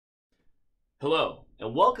Hello,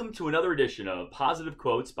 and welcome to another edition of Positive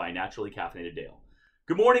Quotes by Naturally Caffeinated Dale.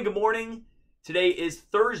 Good morning, good morning. Today is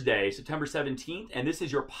Thursday, September 17th, and this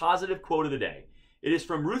is your positive quote of the day. It is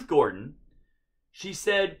from Ruth Gordon. She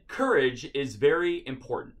said, "Courage is very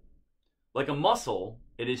important. Like a muscle,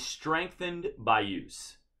 it is strengthened by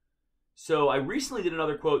use." So I recently did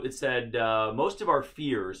another quote that said, most of our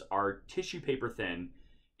fears are tissue paper thin,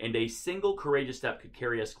 and a single courageous step could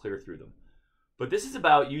carry us clear through them. But this is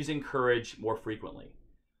about using courage more frequently.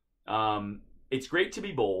 It's great to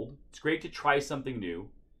be bold. It's great to try something new.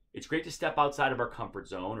 It's great to step outside of our comfort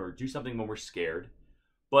zone or do something when we're scared.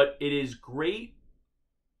 But it is greater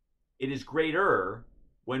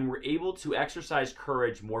when we're able to exercise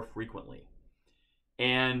courage more frequently.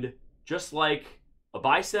 And just like a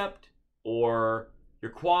bicep or your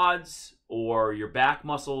quads or your back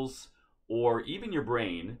muscles or even your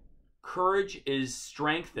brain, courage is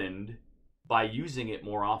strengthened by using it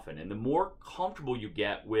more often. And the more comfortable you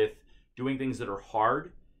get with doing things that are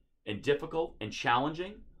hard and difficult and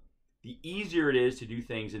challenging, the easier it is to do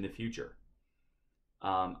things in the future.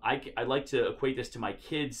 I like to equate this to my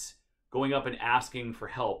kids going up and asking for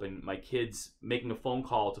help, and my kids making a phone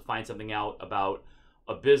call to find something out about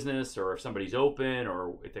a business, or if somebody's open,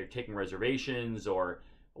 or if they're taking reservations, or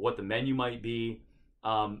what the menu might be.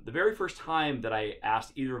 The very first time that I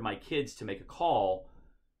asked either of my kids to make a call,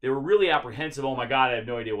 they were really apprehensive. Oh my God, I have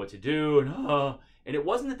no idea what to do. And it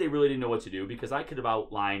wasn't that they really didn't know what to do, because I could have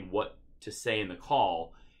outlined what to say in the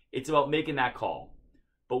call. It's about making that call.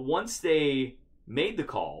 But once they made the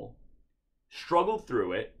call, struggled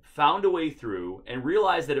through it, found a way through, and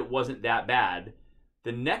realized that it wasn't that bad,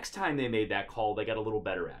 the next time they made that call, they got a little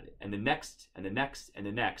better at it. And the next, and the next, and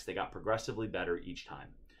the next, they got progressively better each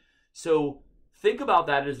time. So think about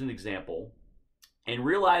that as an example. And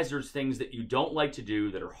realize there's things that you don't like to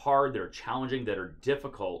do, that are hard, that are challenging, that are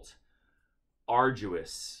difficult,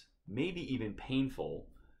 arduous, maybe even painful,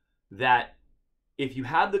 that if you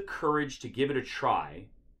have the courage to give it a try,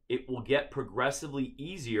 it will get progressively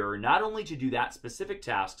easier, not only to do that specific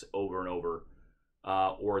tasks over and over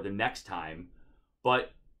or the next time,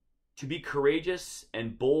 but to be courageous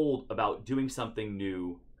and bold about doing something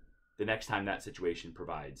new the next time that situation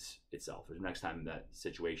provides itself, or the next time that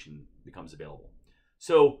situation becomes available.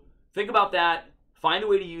 So think about that. Find a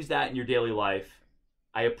way to use that in your daily life.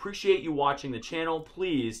 I appreciate you watching the channel.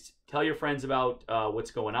 Please tell your friends about what's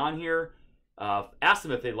going on here. Ask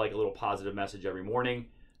them if they'd like a little positive message every morning.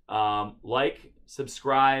 Like,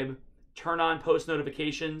 subscribe, turn on post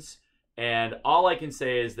notifications. And all I can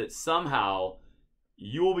say is that somehow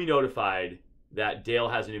you will be notified that Dale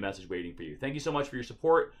has a new message waiting for you. Thank you so much for your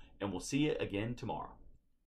support, and we'll see you again tomorrow.